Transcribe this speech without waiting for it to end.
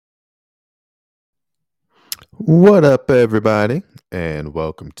What up, everybody, and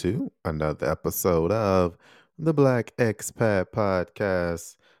welcome to another episode of the Black Expat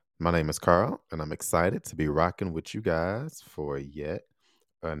Podcast. My name is Carl, and I'm excited to be rocking with you guys for yet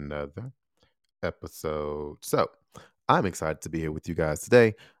another episode. So, I'm excited to be here with you guys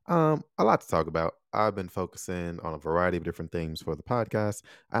today. A lot to talk about. I've been focusing on a variety of different themes for the podcast.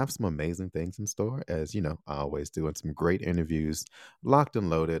 I have some amazing things in store, as you know, I always do, and some great interviews locked and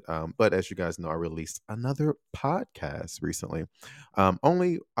loaded. But as you guys know, I released another podcast recently.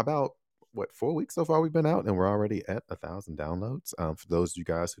 Only about 4 weeks so far we've been out, and we're already at 1,000 downloads. For those of you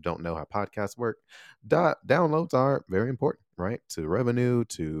guys who don't know how podcasts work, downloads are very important, right? To revenue,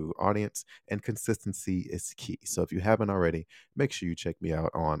 to audience, and consistency is key. So if you haven't already, make sure you check me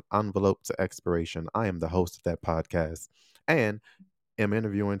out on Envelope to Expiration. I am the host of that podcast and am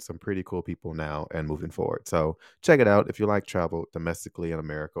interviewing some pretty cool people now and moving forward. So check it out if you like travel domestically in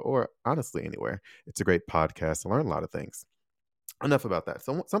America or honestly anywhere. It's a great podcast to learn a lot of things. Enough about that.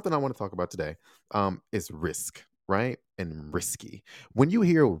 So something I want to talk about today is risk, right? And risky. When you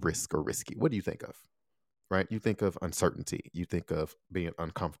hear risk or risky, what do you think of? Right? You think of uncertainty. You think of being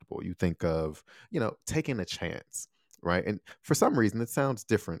uncomfortable. You think of, taking a chance, right? And for some reason, it sounds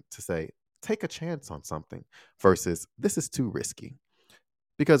different to say, take a chance on something versus this is too risky.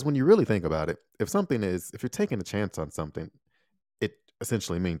 Because when you really think about it, if you're taking a chance on something, it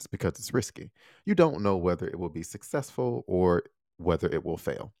essentially means because it's risky. You don't know whether it will be successful or whether it will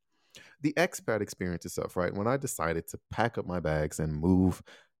fail. The expat experience itself, right? When I decided to pack up my bags and move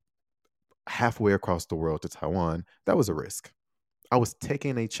halfway across the world to Taiwan, that was a risk. I was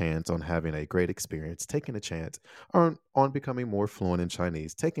taking a chance on having a great experience, taking a chance on becoming more fluent in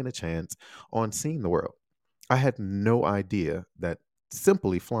Chinese, taking a chance on seeing the world. I had no idea that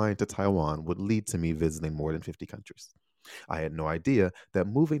simply flying to Taiwan would lead to me visiting more than 50 countries. I had no idea that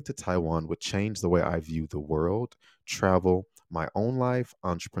moving to Taiwan would change the way I view the world, travel, my own life,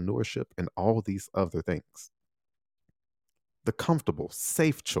 entrepreneurship, and all these other things. The comfortable,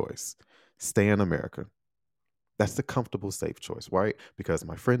 safe choice, stay in America. That's the comfortable, safe choice, right? Because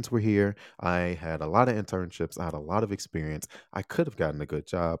my friends were here. I had a lot of internships. I had a lot of experience. I could have gotten a good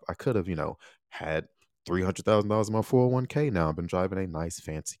job. I could have, had $300,000 in my 401k. Now I've been driving a nice,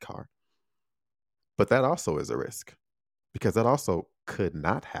 fancy car. But that also is a risk because that also could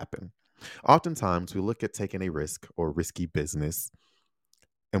not happen. Oftentimes, we look at taking a risk or risky business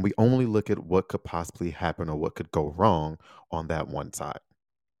and we only look at what could possibly happen or what could go wrong on that one side.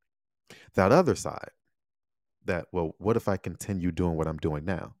 That other side, well, what if I continue doing what I'm doing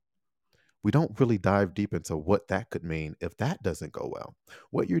now? We don't really dive deep into what that could mean if that doesn't go well.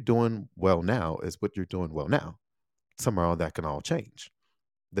 What you're doing well now is what you're doing well now. Tomorrow, that can all change.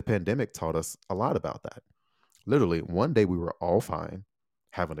 The pandemic taught us a lot about that. Literally, one day we were all fine,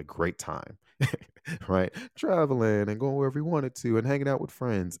 having a great time, right? Traveling and going wherever we wanted to and hanging out with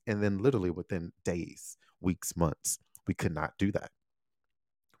friends. And then, literally, within days, weeks, months, we could not do that.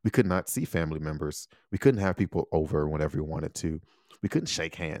 We could not see family members. We couldn't have people over whenever we wanted to. We couldn't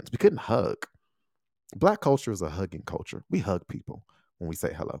shake hands. We couldn't hug. Black culture is a hugging culture. We hug people when we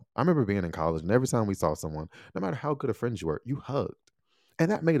say hello. I remember being in college, and every time we saw someone, no matter how good of friends you were, you hugged.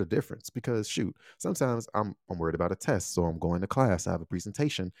 And that made a difference because shoot, sometimes I'm worried about a test. So I'm going to class, I have a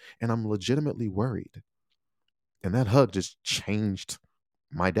presentation, and I'm legitimately worried. And that hug just changed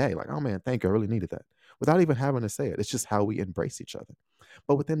my day. Like, oh man, thank you. I really needed that. Without even having to say it. It's just how we embrace each other.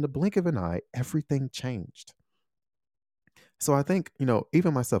 But within the blink of an eye, everything changed. So I think,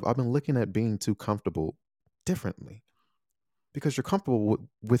 even myself, I've been looking at being too comfortable differently because you're comfortable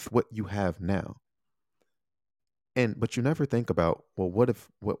with what you have now. But you never think about, well, what if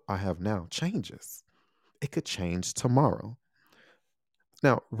what I have now changes? It could change tomorrow.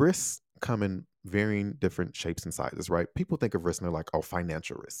 Now, risks come in varying different shapes and sizes, right? People think of risk and they're like, oh,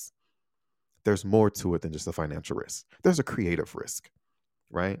 financial risk. There's more to it than just a financial risk. There's a creative risk,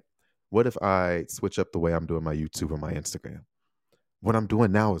 right? What if I switch up the way I'm doing my YouTube or my Instagram? What I'm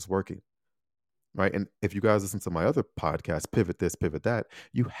doing now is working, right? And if you guys listen to my other podcast, Pivot This, Pivot That,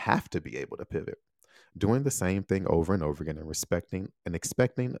 you have to be able to pivot. Doing the same thing over and over again and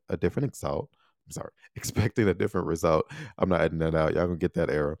expecting a different result. I'm sorry, expecting a different result. I'm not adding that out. Y'all gonna get that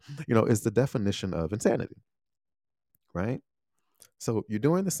error. Is the definition of insanity, right? So you're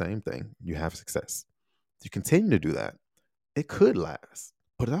doing the same thing. You have success. If you continue to do that, it could last,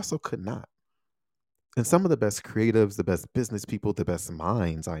 but it also could not. And some of the best creatives, the best business people, the best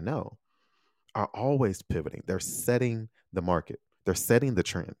minds I know are always pivoting. They're setting the market. They're setting the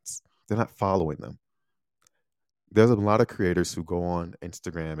trends. They're not following them. There's a lot of creators who go on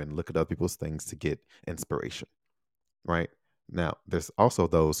Instagram and look at other people's things to get inspiration, right? Now, there's also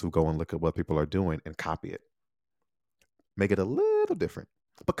those who go and look at what people are doing and copy it. Make it a little different,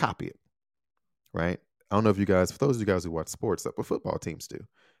 but copy it, right? I don't know if you guys, for those of you guys who watch sports, that's what football teams do.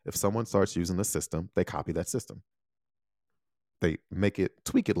 If someone starts using the system, they copy that system. They make it,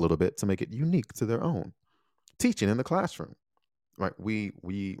 tweak it a little bit to make it unique to their own. Teaching in the classroom, right? We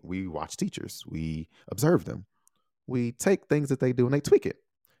watch teachers, we observe them, we take things that they do and they tweak it.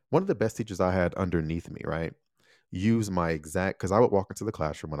 One of the best teachers I had underneath me, right, use my exact, because I would walk into the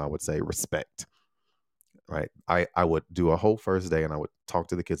classroom and I would say respect, right? I would do a whole first day and I would talk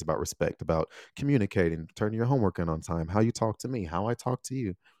to the kids about respect, about communicating, turning your homework in on time, how you talk to me, how I talk to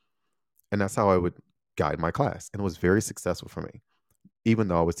you. And that's how I would guide my class. And it was very successful for me, even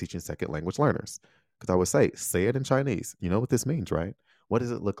though I was teaching second language learners. Because I would say it in Chinese. You know what this means, right? What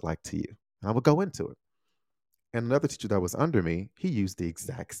does it look like to you? And I would go into it. And another teacher that was under me, he used the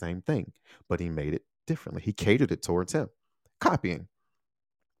exact same thing, but he made it differently. He catered it towards him. Copying,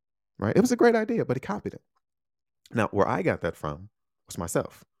 right? It was a great idea, but he copied it. Now, where I got that from was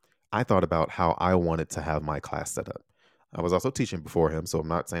myself. I thought about how I wanted to have my class set up. I was also teaching before him, so I'm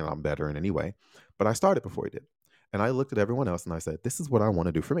not saying I'm better in any way, but I started before he did. And I looked at everyone else and I said, this is what I want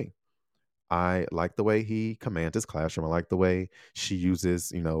to do for me. I like the way he commands his classroom. I like the way she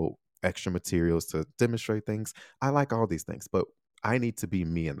uses, extra materials to demonstrate things. I like all these things, but I need to be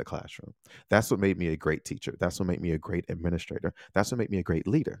me in the classroom. That's what made me a great teacher. That's what made me a great administrator. That's what made me a great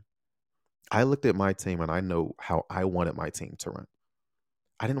leader. I looked at my team and I know how I wanted my team to run.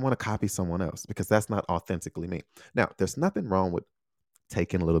 I didn't want to copy someone else because that's not authentically me. Now, there's nothing wrong with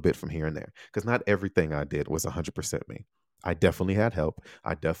taking a little bit from here and there because not everything I did was 100% me. I definitely had help.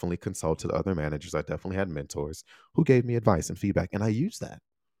 I definitely consulted other managers. I definitely had mentors who gave me advice and feedback, and I used that.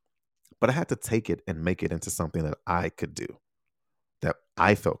 But I had to take it and make it into something that I could do, that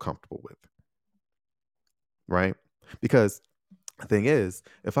I felt comfortable with, right? Because the thing is,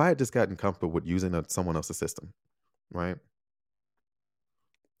 if I had just gotten comfortable with using someone else's system, right,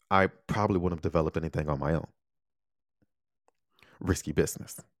 I probably wouldn't have developed anything on my own. Risky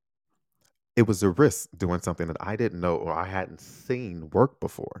business. It was a risk doing something that I didn't know or I hadn't seen work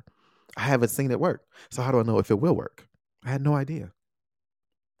before. I haven't seen it work. So how do I know if it will work? I had no idea.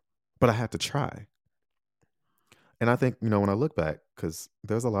 But I had to try. And I think, when I look back, because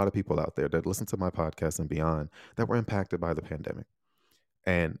there's a lot of people out there that listen to my podcast and beyond that were impacted by the pandemic.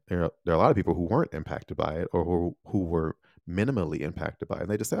 And there are a lot of people who weren't impacted by it or who were minimally impacted by it. And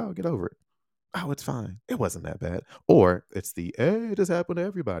they just say, oh, get over it. Oh, it's fine. It wasn't that bad. Or it's the, it just happened to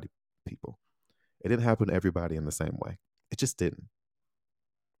everybody people. It didn't happen to everybody in the same way. It just didn't.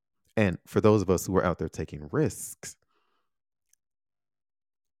 And for those of us who were out there taking risks,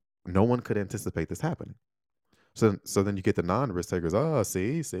 no one could anticipate this happening. So then you get the non-risk takers. Oh,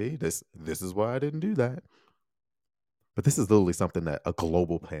 see, this is why I didn't do that. But this is literally something that a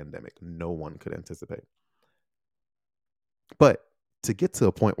global pandemic, no one could anticipate. But to get to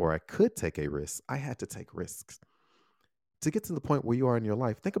a point where I could take a risk, I had to take risks. To get to the point where you are in your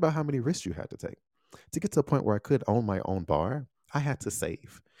life, think about how many risks you had to take. To get to a point where I could own my own bar, I had to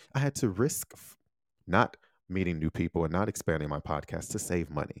save. I had to risk not meeting new people and not expanding my podcast to save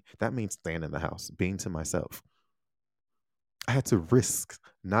money. That means staying in the house, being to myself. I had to risk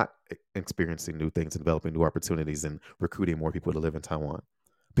not experiencing new things and developing new opportunities and recruiting more people to live in Taiwan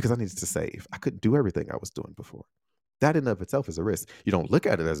because I needed to save. I couldn't do everything I was doing before. That in and of itself is a risk. You don't look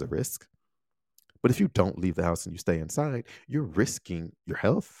at it as a risk, but if you don't leave the house and you stay inside, you're risking your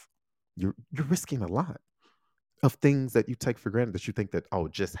health. You're risking a lot of things that you take for granted that you think that, oh,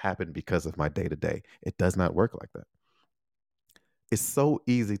 just happened because of my day to day. It does not work like that. It's so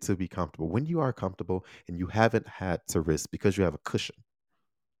easy to be comfortable. When you are comfortable and you haven't had to risk because you have a cushion,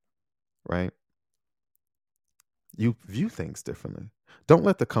 right? You view things differently. Don't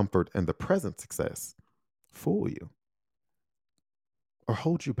let the comfort and the present success fool you or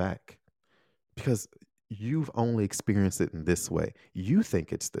hold you back because you've only experienced it in this way. You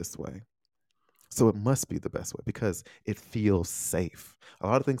think it's this way. So it must be the best way because it feels safe. A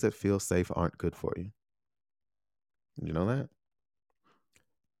lot of things that feel safe aren't good for you. You know that?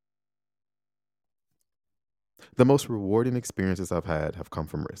 The most rewarding experiences I've had have come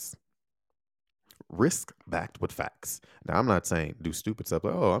from risk backed with facts. Now, I'm not saying do stupid stuff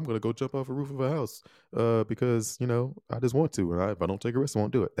like, oh, I'm going to go jump off a roof of a house because, I just want to. And if I don't take a risk, I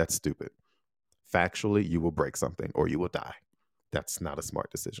won't do it. That's stupid. Factually, you will break something or you will die. That's not a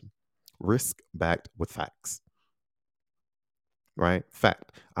smart decision. Risk backed with facts, right?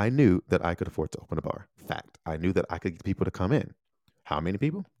 Fact. I knew that I could afford to open a bar. Fact. I knew that I could get people to come in. How many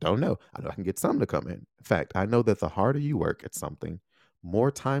people? Don't know. I know I can get some to come in. Fact. I know that the harder you work at something, more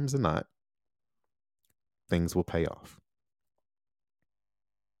times than not, things will pay off.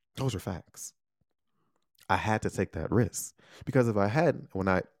 Those are facts. I had to take that risk because if I hadn't,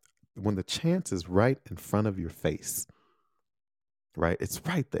 when the chance is right in front of your face, right, it's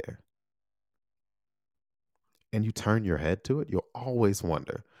right there, and you turn your head to it, you'll always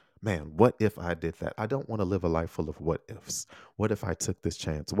wonder, man, what if I did that? I don't want to live a life full of what ifs. What if I took this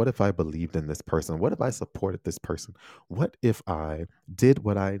chance? What if I believed in this person? What if I supported this person? What if I did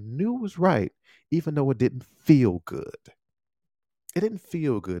what I knew was right, even though it didn't feel good? It didn't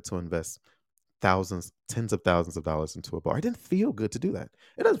feel good to invest thousands, tens of thousands of dollars into a bar. It didn't feel good to do that.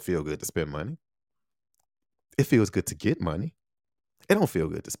 It doesn't feel good to spend money. It feels good to get money. It don't feel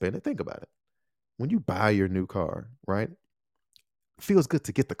good to spend it. Think about it. When you buy your new car, right? It feels good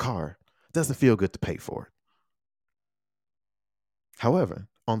to get the car. It doesn't feel good to pay for it. However,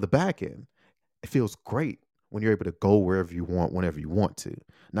 on the back end, it feels great when you're able to go wherever you want, whenever you want to,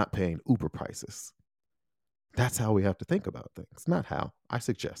 not paying Uber prices. That's how we have to think about things. Not how. I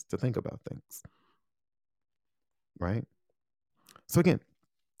suggest to think about things, right? So again,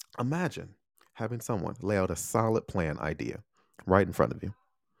 imagine having someone lay out a solid plan idea right in front of you.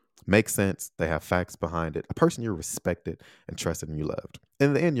 Makes sense. They have facts behind it. A person you respected and trusted and you loved.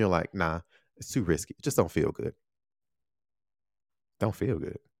 In the end, you're like, nah, it's too risky. It just don't feel good. Don't feel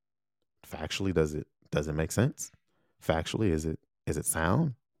good. Factually, does it make sense? Factually, is it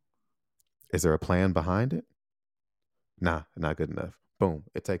sound? Is there a plan behind it? Nah, not good enough. Boom.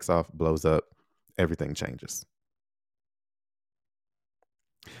 It takes off, blows up, everything changes.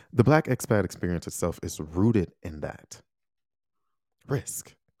 The Black expat experience itself is rooted in that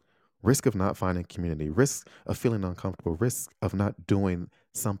risk. Risk of not finding community, risk of feeling uncomfortable, risk of not doing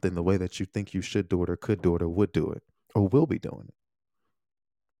something the way that you think you should do it or could do it or would do it or will be doing it.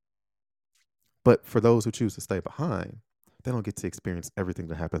 But for those who choose to stay behind, they don't get to experience everything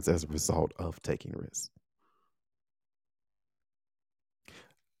that happens as a result of taking risks.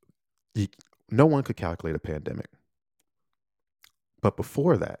 You, no one could calculate a pandemic. But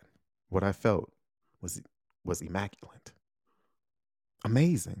before that, what I felt was was immaculate.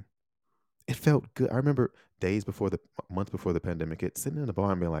 Amazing. It felt good. I remember days before the months before the pandemic, it sitting in the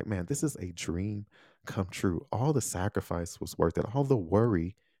bar and being like, man, this is a dream come true. All the sacrifice was worth it. All the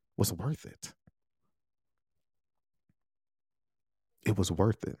worry was worth it. It was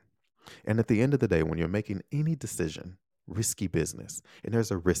worth it. And at the end of the day, when you're making any decision, risky business, and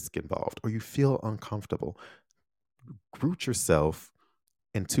there's a risk involved, or you feel uncomfortable, root yourself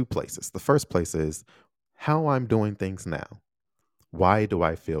in two places. The first place is how I'm doing things now. Why do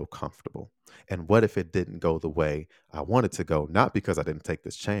I feel comfortable? And what if it didn't go the way I wanted to go? Not because I didn't take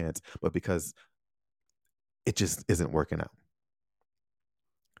this chance, but because it just isn't working out.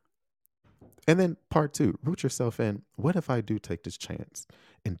 And then part two, root yourself in what if I do take this chance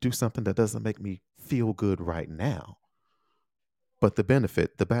and do something that doesn't make me feel good right now? But the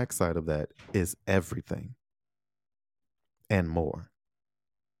benefit, the backside of that is everything and more.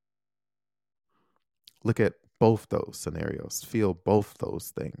 Look at both those scenarios, feel both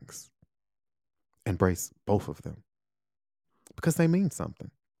those things, embrace both of them because they mean something.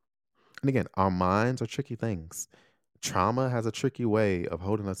 And again, our minds are tricky things. Trauma has a tricky way of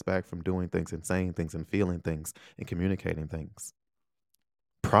holding us back from doing things and saying things and feeling things and communicating things.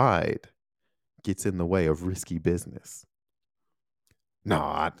 Pride gets in the way of risky business. No,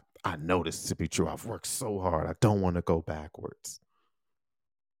 I know this to be true. I've worked so hard. I don't want to go backwards.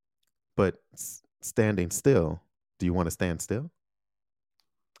 But standing still, do you want to stand still?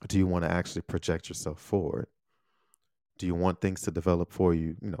 Or do you want to actually project yourself forward? Do you want things to develop for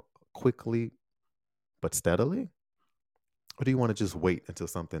you, quickly but steadily? Or do you want to just wait until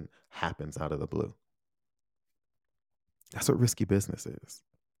something happens out of the blue? That's what risky business is.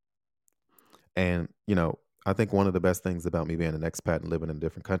 And, I think one of the best things about me being an expat and living in a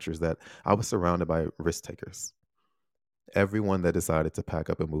different country is that I was surrounded by risk takers. Everyone that decided to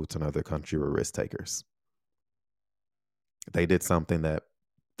pack up and move to another country were risk takers. They did something that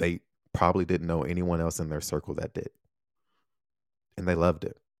they probably didn't know anyone else in their circle that did. And they loved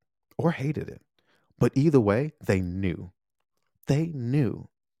it or hated it. But either way, they knew. They knew.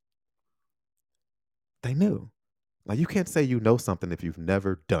 They knew. Like, you can't say you know something if you've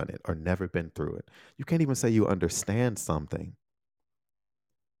never done it or never been through it. You can't even say you understand something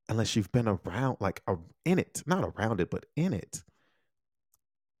unless you've been around, like in it, not around it, but in it.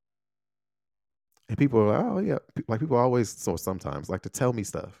 And people are like, oh yeah, like people always, so sometimes like to tell me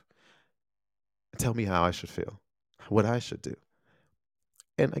stuff, tell me how I should feel, what I should do.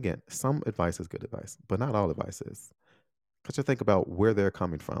 And again, some advice is good advice, but not all advice is. Because you think about where they're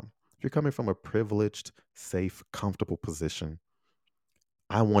coming from. If you're coming from a privileged, safe, comfortable position,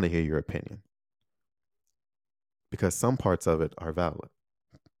 I want to hear your opinion because some parts of it are valid,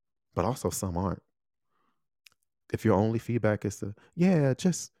 but also some aren't. If your only feedback is to, yeah,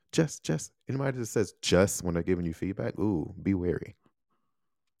 just, anybody that says just when they're giving you feedback, ooh, be wary.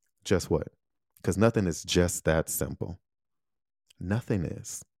 Just what? Because nothing is just that simple. Nothing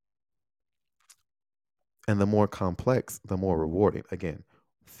is. And the more complex, the more rewarding. Again,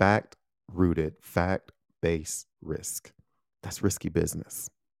 fact rooted, fact based risk. That's risky business.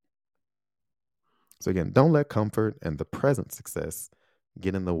 So, again, don't let comfort and the present success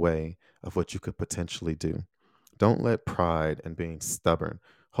get in the way of what you could potentially do. Don't let pride and being stubborn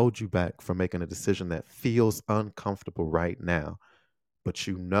hold you back from making a decision that feels uncomfortable right now, but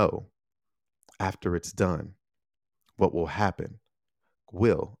you know after it's done, what will happen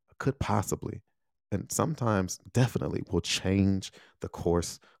could possibly, and sometimes definitely will change the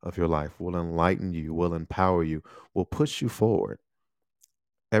course of your life, will enlighten you, will empower you, will push you forward.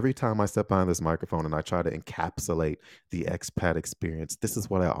 Every time I step behind this microphone and I try to encapsulate the expat experience, this is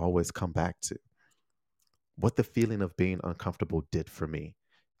what I always come back to. What the feeling of being uncomfortable did for me.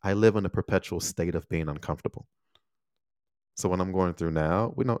 I live in a perpetual state of being uncomfortable. So when I'm going through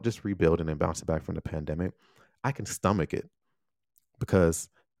now, we don't just rebuilding and bouncing back from the pandemic. I can stomach it because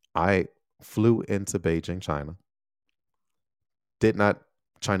I flew into Beijing, China. Did not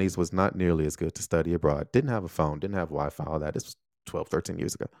Chinese was not nearly as good to study abroad. Didn't have a phone, didn't have Wi-Fi, all that. This was 12, 13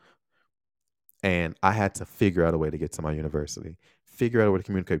 years ago. And I had to figure out a way to get to my university, figure out a way to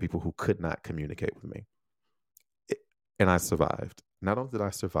communicate with people who could not communicate with me. And I survived. Not only did I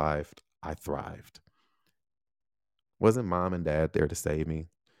survive, I thrived. Wasn't mom and dad there to save me?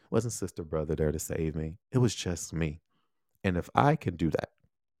 Wasn't sister, brother there to save me? It was just me. And if I can do that,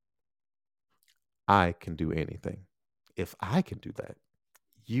 I can do anything. If I can do that,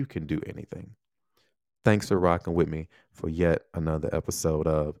 you can do anything. Thanks for rocking with me for yet another episode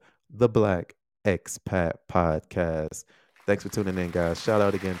of the Black Expat Podcast. Thanks for tuning in, guys. Shout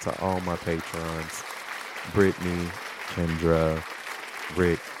out again to all my patrons: Brittany, Kendra,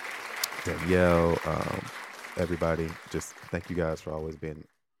 Rick, Danielle, everybody. Just thank you guys for always being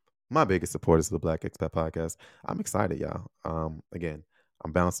my biggest supporters of the Black Expat Podcast. I'm excited, y'all. Again,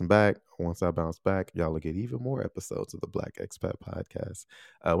 I'm bouncing back. Once I bounce back, y'all will get even more episodes of the Black Expat Podcast.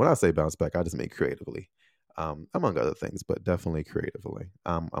 When I say bounce back, I just mean creatively, among other things, but definitely creatively.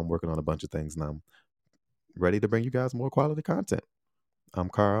 I'm working on a bunch of things, and I'm ready to bring you guys more quality content. I'm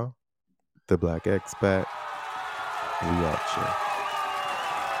Carl, the Black Expat. We out here.